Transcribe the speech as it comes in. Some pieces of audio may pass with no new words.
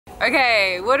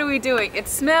Okay, what are we doing? It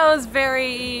smells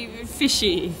very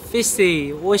fishy.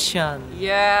 Fishy, ocean.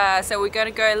 Yeah, so we're gonna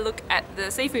go look at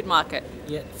the seafood market.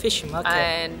 Yeah, fish market.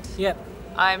 And yeah.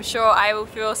 I'm sure I will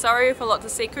feel sorry for lots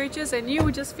of sea creatures and you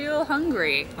will just feel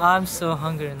hungry. I'm so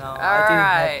hungry now. I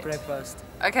Alright. didn't have breakfast.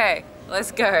 Okay,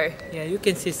 let's go. Yeah, you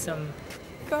can see some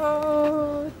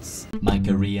Goats. My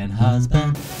Korean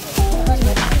husband.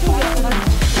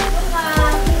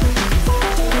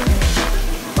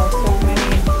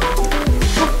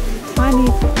 Tiny.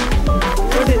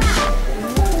 What is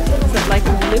it? Like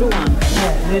a little one?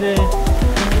 yeah,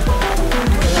 little.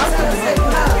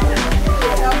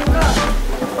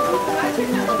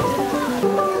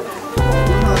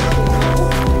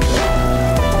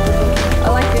 I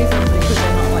like these ones because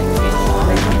they're not like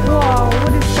fish. Whoa,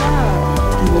 what is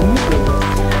that?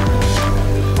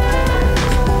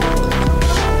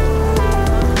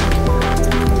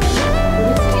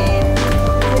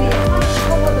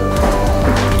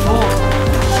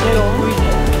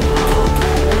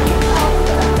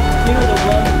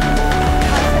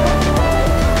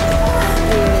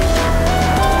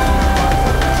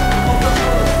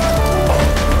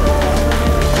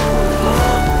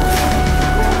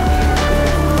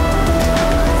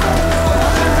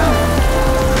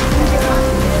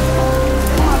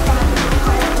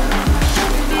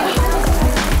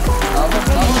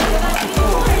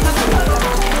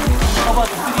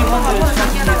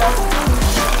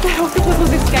 The octopus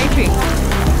was escaping.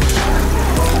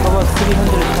 About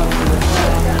 300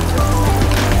 pounds.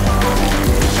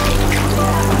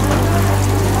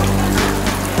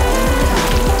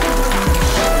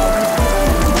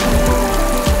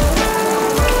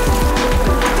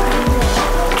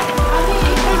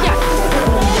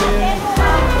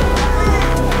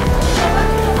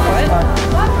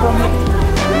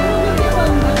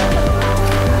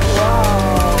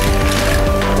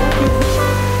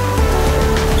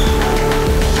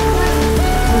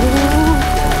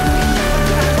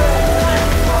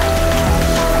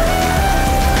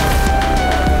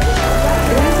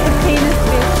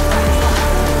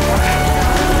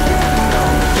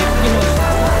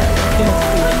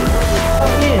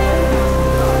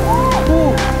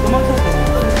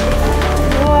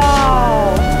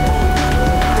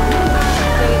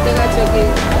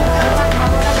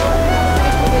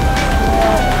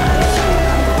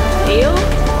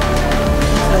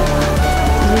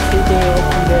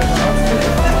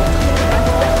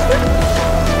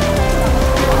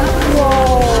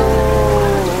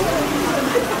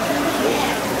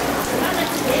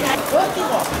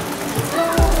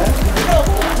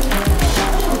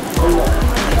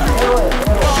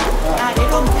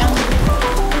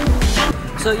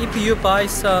 So if you buy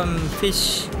some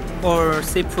fish or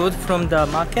seafood from the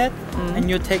market and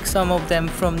you take some of them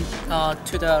from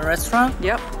to the restaurant,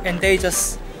 Yep. and they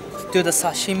just do the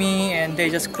sashimi and they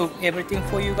just cook everything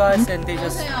for you guys, and they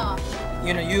just,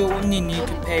 you know, you only need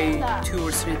to pay $2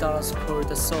 or $3 for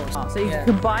the sauce. So you yeah.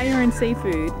 can buy your own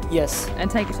seafood Yes.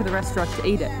 and take it to the restaurant to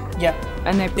eat it. Yeah.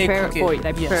 And they prepare cook it for you.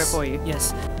 They prepare yes. it for you.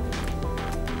 Yes.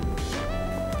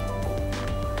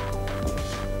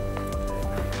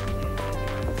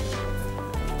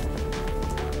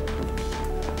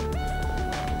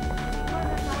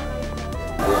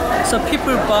 So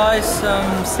people buy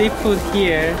some seafood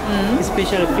here,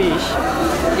 especially fish,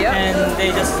 Yep. and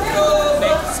they just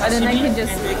make sashimi, And then they can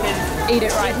just and they can eat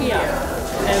it right here.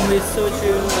 and with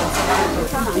soju.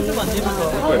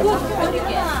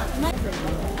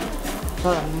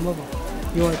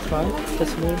 You want to try?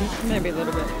 Just a little bit. Maybe a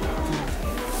little bit.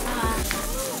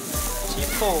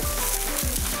 Chipo.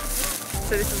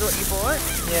 So this is what you bought?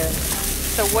 Yeah.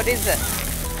 So what is it?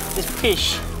 It's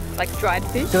fish, Like dried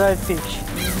fish? dried fish,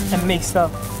 and mixed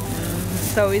up.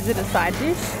 So is it a side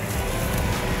dish?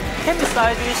 Can be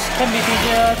side dish, can be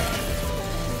dessert.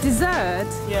 Dessert?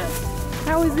 Yeah.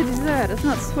 How is it dessert? It's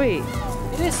not sweet.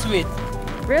 It is sweet.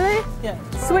 Really? Yeah.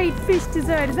 Sweet fish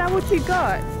dessert. Is that what you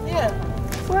got? Yeah.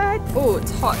 What? Oh,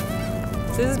 it's hot.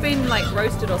 So this has been like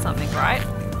roasted or something, right?